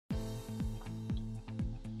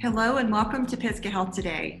Hello and welcome to Pisgah Health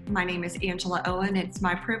Today. My name is Angela Owen. It's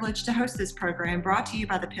my privilege to host this program brought to you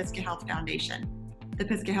by the Pisgah Health Foundation. The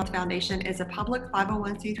Pisgah Health Foundation is a public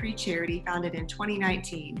 501c3 charity founded in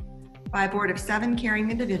 2019 by a board of 7 caring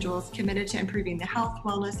individuals committed to improving the health,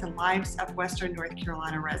 wellness, and lives of Western North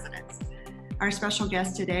Carolina residents. Our special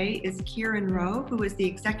guest today is Kieran Rowe, who is the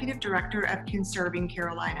Executive Director of Conserving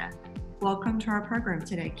Carolina. Welcome to our program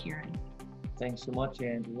today, Kieran. Thanks so much,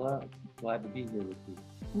 Angela. Glad to be here with you.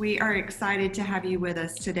 We are excited to have you with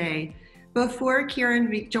us today. Before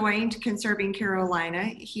Kieran joined Conserving Carolina,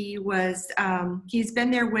 he's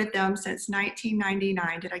been there with them since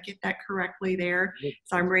 1999. Did I get that correctly there?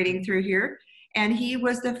 So I'm reading through here. And he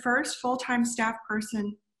was the first full-time staff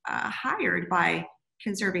person hired by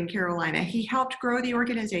Conserving Carolina. He helped grow the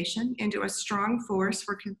organization into a strong force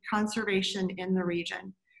for conservation in the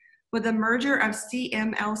region. With the merger of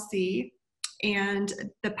CMLC and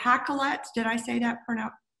the Pacolet, did I say that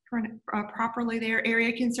properly there,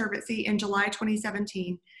 Area Conservancy in July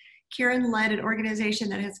 2017, Kieran led an organization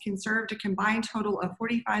that has conserved a combined total of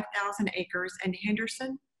 45,000 acres in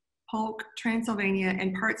Henderson, Polk, Transylvania,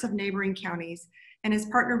 and parts of neighboring counties, and has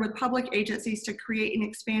partnered with public agencies to create and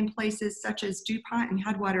expand places such as DuPont and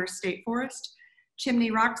Headwaters State Forest,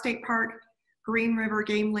 Chimney Rock State Park, Green River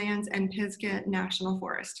Game Lands, and Pisgah National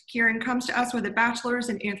Forest. Kieran comes to us with a bachelor's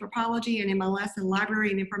in anthropology and MLS in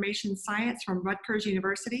library and information science from Rutgers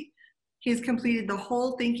University. He has completed the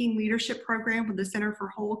Whole Thinking Leadership Program with the Center for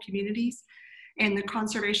Whole Communities and the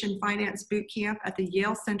Conservation Finance Boot Camp at the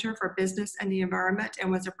Yale Center for Business and the Environment,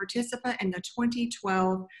 and was a participant in the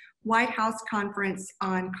 2012 White House Conference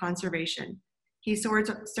on Conservation. He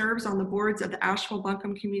serves on the boards of the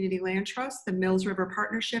Asheville-Buncombe Community Land Trust, the Mills River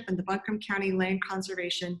Partnership, and the Buncombe County Land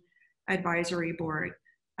Conservation Advisory Board.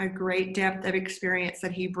 A great depth of experience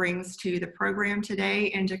that he brings to the program today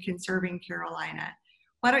and to Conserving Carolina.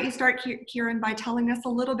 Why don't you start, Kieran, by telling us a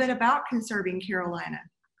little bit about Conserving Carolina?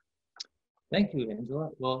 Thank you, Angela.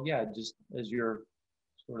 Well, yeah, just as your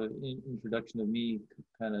sort of introduction of me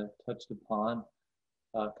kind of touched upon,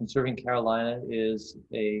 Conserving Carolina is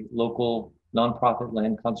a local nonprofit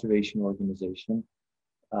land conservation organization.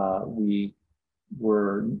 We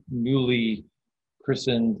were newly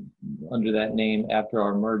christened under that name after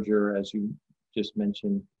our merger, as you just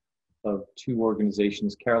mentioned, of 2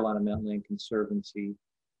 organizations, Carolina Mountain Land Conservancy,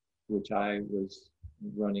 which I was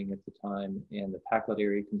running at the time, and the Pacolet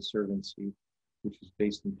Area Conservancy, which was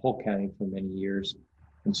based in Polk County for many years.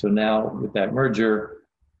 And so now with that merger,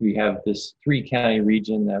 we have this 3-county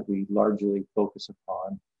region that we largely focus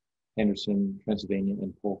upon: Henderson, Transylvania,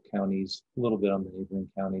 and Polk counties, a little bit on the neighboring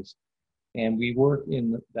counties. And we work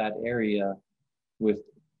in that area with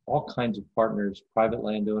all kinds of partners, private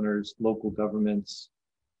landowners, local governments,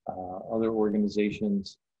 other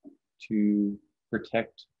organizations, to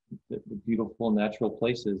protect the beautiful natural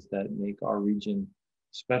places that make our region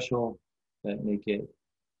special, that make it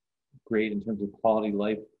great in terms of quality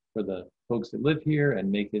life for the folks that live here, and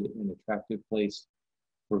make it an attractive place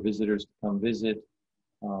for visitors to come visit.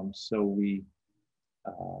 So we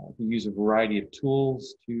use a variety of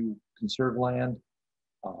tools to conserve land,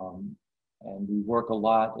 and we work a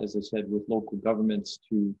lot, as I said, with local governments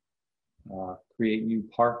to create new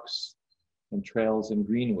parks and trails and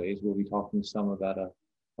greenways. We'll be talking some about a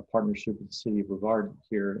partnership with the City of Brevard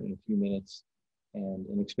here in a few minutes, and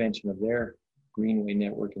an expansion of their greenway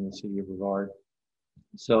network in the City of Brevard.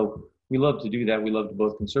 So we love to do that. We love to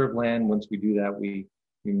both conserve land. Once we do that, we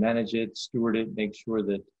manage it, steward it, make sure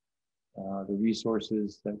that the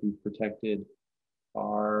resources that we've protected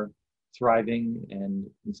are thriving, and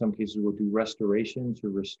in some cases we'll do restoration to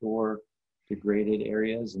restore degraded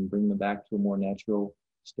areas and bring them back to a more natural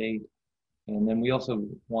state. And then we also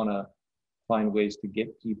want to find ways to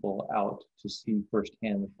get people out to see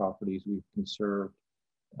firsthand the properties we've conserved,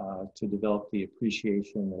 to develop the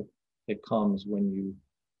appreciation that comes when you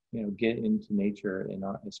get into nature,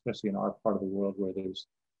 especially in our part of the world, where there's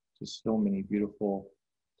just so many beautiful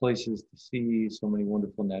places to see, so many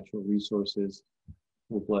wonderful natural resources.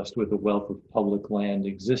 We're blessed with a wealth of public land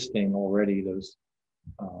existing already, those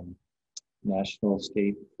national,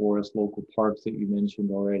 state, forest, local parks that you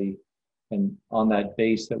mentioned already. And on that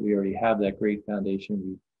base that we already have, that great foundation,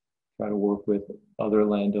 we try to work with other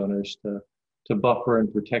landowners to buffer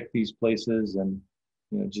and protect these places, and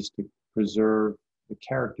just to preserve the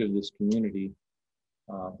character of this community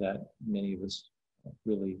that many of us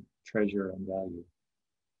really treasure and value.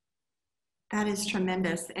 That is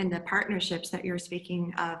tremendous. And the partnerships that you're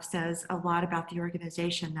speaking of says a lot about the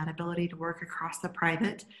organization. That ability to work across the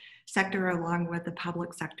private sector along with the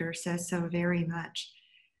public sector says so very much.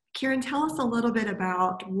 Kieran, tell us a little bit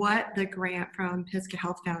about what the grant from Pisgah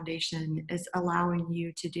Health Foundation is allowing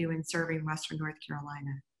you to do in serving Western North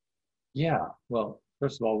Carolina. Yeah, well,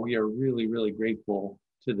 first of all, we are really, really grateful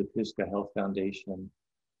to the Pisgah Health Foundation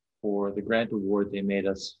for the grant award they made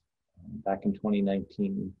us back in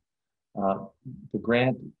 2019. Uh, the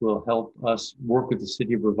grant will help us work with the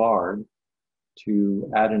city of Brevard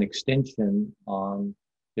to add an extension on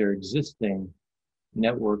their existing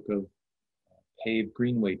network of paved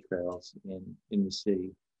greenway trails in the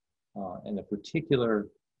city. And a particular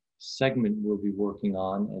segment we'll be working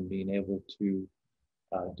on and being able to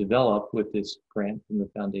develop with this grant from the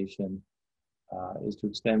foundation is to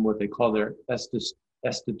extend what they call their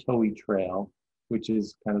Estatoe Trail, which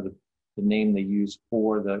is kind of the name they use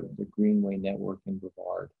for the greenway network in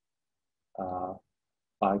Brevard,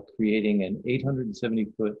 by creating an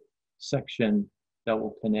 870-foot section that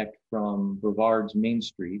will connect from Brevard's Main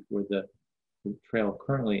Street, where the trail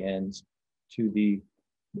currently ends, to the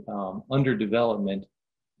under development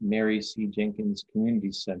Mary C. Jenkins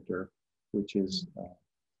Community Center, which is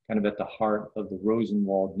kind of at the heart of the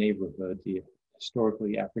Rosenwald neighborhood, the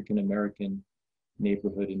historically African-American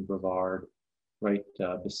neighborhood in Brevard, right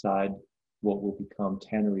beside what will become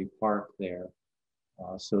Tannery Park there.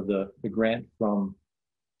 So the grant from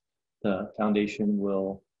the foundation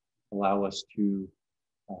will allow us to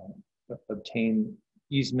obtain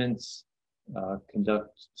easements,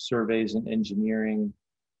 conduct surveys and engineering,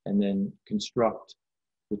 and then construct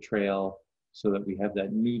the trail so that we have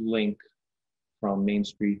that new link from Main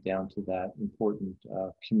Street down to that important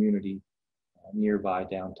community nearby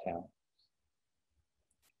downtown.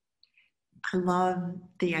 I love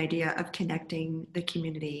the idea of connecting the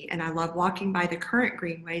community, and I love walking by the current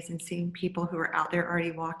greenways and seeing people who are out there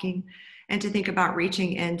already walking, and to think about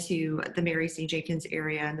reaching into the Mary C. Jenkins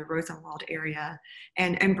area and the Rosenwald area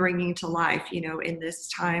and bringing to life, you know, in this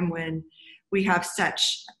time when we have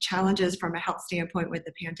such challenges from a health standpoint with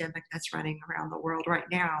the pandemic that's running around the world right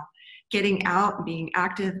now. Getting out and being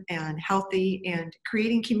active and healthy and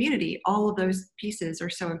creating community, all of those pieces are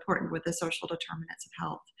so important with the social determinants of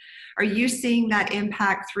health. Are you seeing that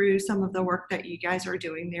impact through some of the work that you guys are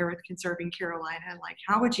doing there with Conserving Carolina? Like,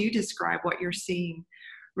 how would you describe what you're seeing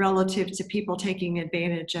relative to people taking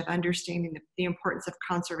advantage of understanding the importance of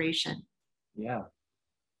conservation? Yeah.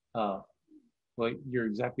 Well, you're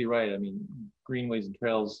exactly right. I mean, greenways and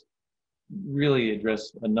trails really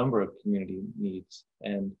address a number of community needs.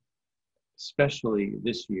 And especially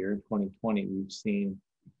this year, 2020, we've seen,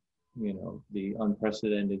 you know, the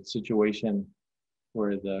unprecedented situation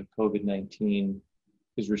where the COVID-19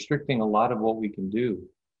 is restricting a lot of what we can do.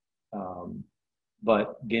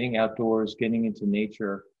 But getting outdoors, getting into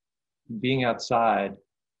nature, being outside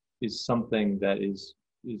is something that is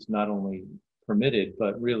not only permitted,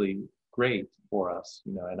 but really great for us,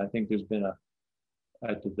 you know. And I think there's been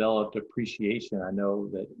a developed appreciation. I know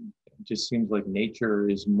that it just seems like nature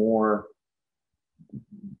is more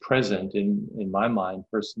present in my mind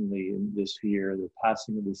personally in this year, the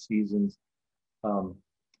passing of the seasons.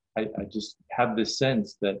 I just have this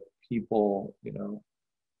sense that people, you know,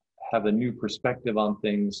 have a new perspective on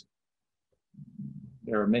things.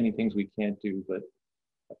 There are many things we can't do, but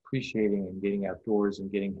appreciating and getting outdoors and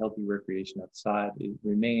getting healthy recreation outside, it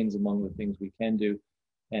remains among the things we can do.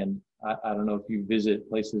 And I don't know if you visit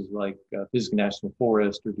places like Pisgah National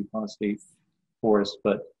Forest or DuPont State Forest,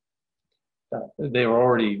 but they were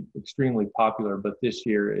already extremely popular, but this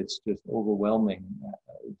year it's just overwhelming.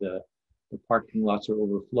 The parking lots are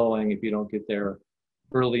overflowing. If you don't get there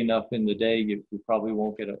early enough in the day, you probably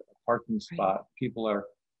won't get a parking spot. Right. People are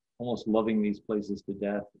almost loving these places to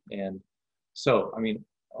death. And so, I mean,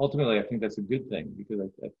 ultimately, I think that's a good thing, because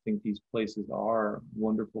I think these places are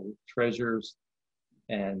wonderful treasures,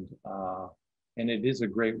 and it is a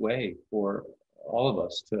great way for all of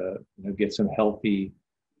us to, you know, get some healthy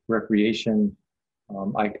recreation.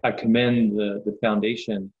 I commend the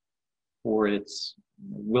foundation for its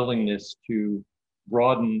willingness to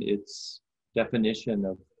broaden its definition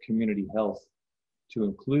of community health to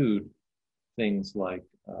include things like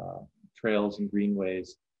trails and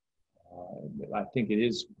greenways. I think it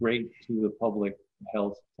is great to the public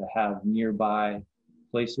health to have nearby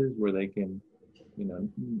places where they can, you know,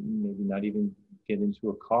 maybe not even get into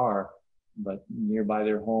a car, but nearby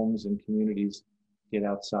their homes and communities, get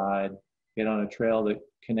outside, get on a trail that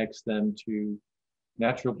connects them to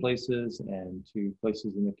natural places and to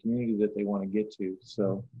places in the community that they want to get to.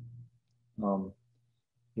 So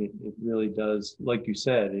it really does, like you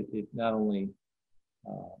said, it not only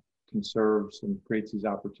conserves and creates these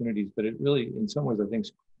opportunities, but it really, in some ways, I think,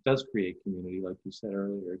 does create community, like you said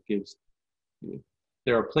earlier. It gives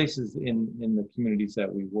there are places in the communities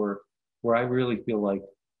that we work where I really feel like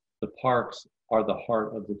the parks are the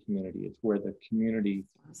heart of the community. It's where the community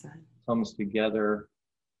comes together,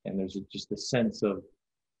 and there's just a sense of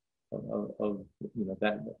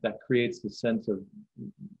that creates the sense of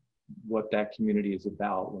what that community is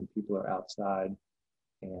about when people are outside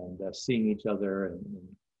and seeing each other and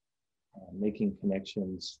making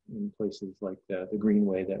connections in places like the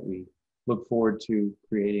Greenway that we look forward to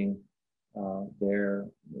creating there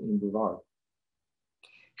in Brevard.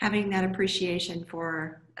 Having that appreciation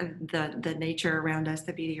for the nature around us,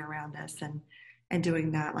 the beauty around us, and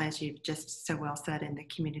doing that, as you've just so well said, in the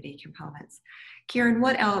community components. Kieran,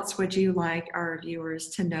 what else would you like our viewers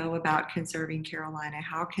to know about Conserving Carolina?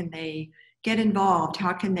 How can they get involved?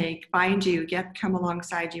 How can they find you, come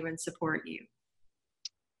alongside you and support you?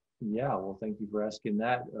 Yeah, well, thank you for asking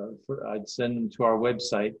that. I'd send them to our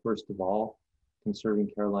website, first of all,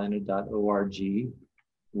 conservingcarolina.org,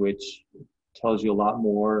 which tells you a lot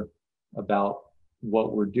more about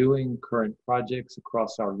what we're doing, current projects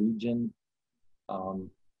across our region,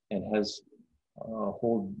 and has a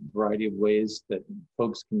whole variety of ways that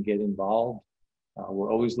folks can get involved.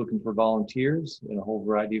 We're always looking for volunteers in a whole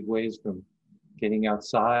variety of ways, from getting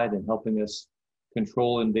outside and helping us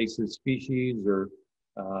control invasive species or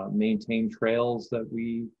maintain trails that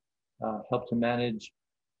we help to manage,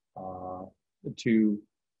 to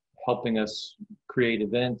helping us create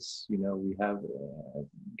events. You know, we have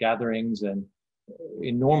gatherings, and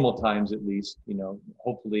in normal times, at least, you know,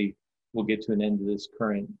 hopefully we'll get to an end of this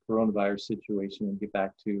current coronavirus situation and get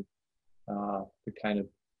back to the kind of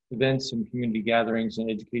events and community gatherings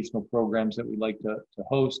and educational programs that we like to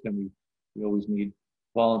host. And we always need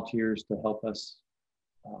volunteers to help us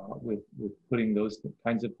with putting those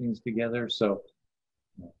kinds of things together. So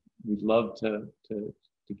we'd love to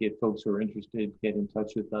get folks who are interested, get in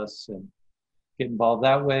touch with us and get involved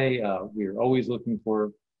that way. We're always looking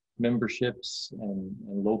for memberships and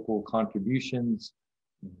local contributions.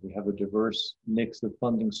 We have a diverse mix of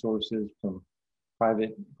funding sources, from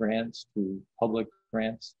private grants to public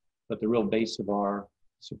grants, but the real base of our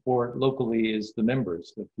support locally is the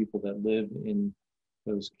members, the people that live in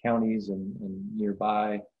those counties and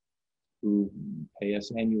nearby, who pay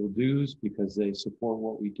us annual dues because they support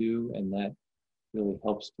what we do, and that really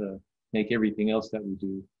helps to make everything else that we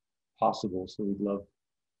do possible. So we'd love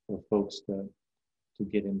for folks to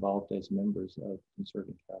get involved as members of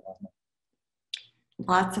Conserving Carolina.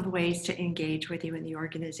 Lots of ways to engage with you in the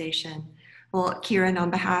organization. Well, Kieran, on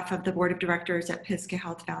behalf of the Board of Directors at Pisgah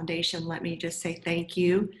Health Foundation, let me just say thank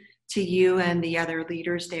you to you and the other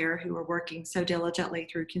leaders there who are working so diligently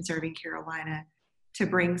through Conserving Carolina to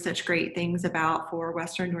bring such great things about for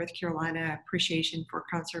Western North Carolina, appreciation for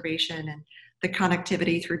conservation and the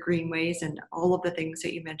connectivity through greenways and all of the things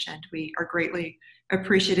that you mentioned. We are greatly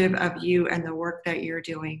appreciative of you and the work that you're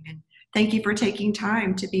doing. And thank you for taking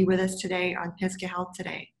time to be with us today on Pisgah Health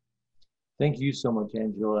Today. Thank you so much,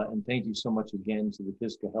 Angela, and thank you so much again to the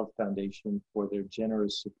Pisgah Health Foundation for their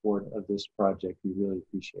generous support of this project. We really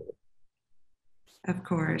appreciate it. Of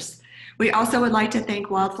course. We also would like to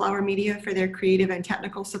thank Wildflower Media for their creative and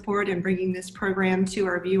technical support in bringing this program to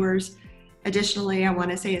our viewers. Additionally, I want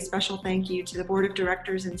to say a special thank you to the Board of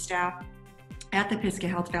Directors and staff at the Pisgah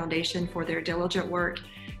Health Foundation for their diligent work,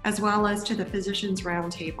 as well as to the Physicians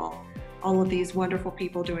Roundtable. All of these wonderful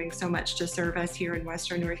people doing so much to serve us here in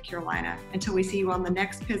Western North Carolina. Until we see you on the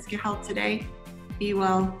next Pisgah Health Today, be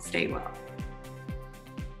well, stay well.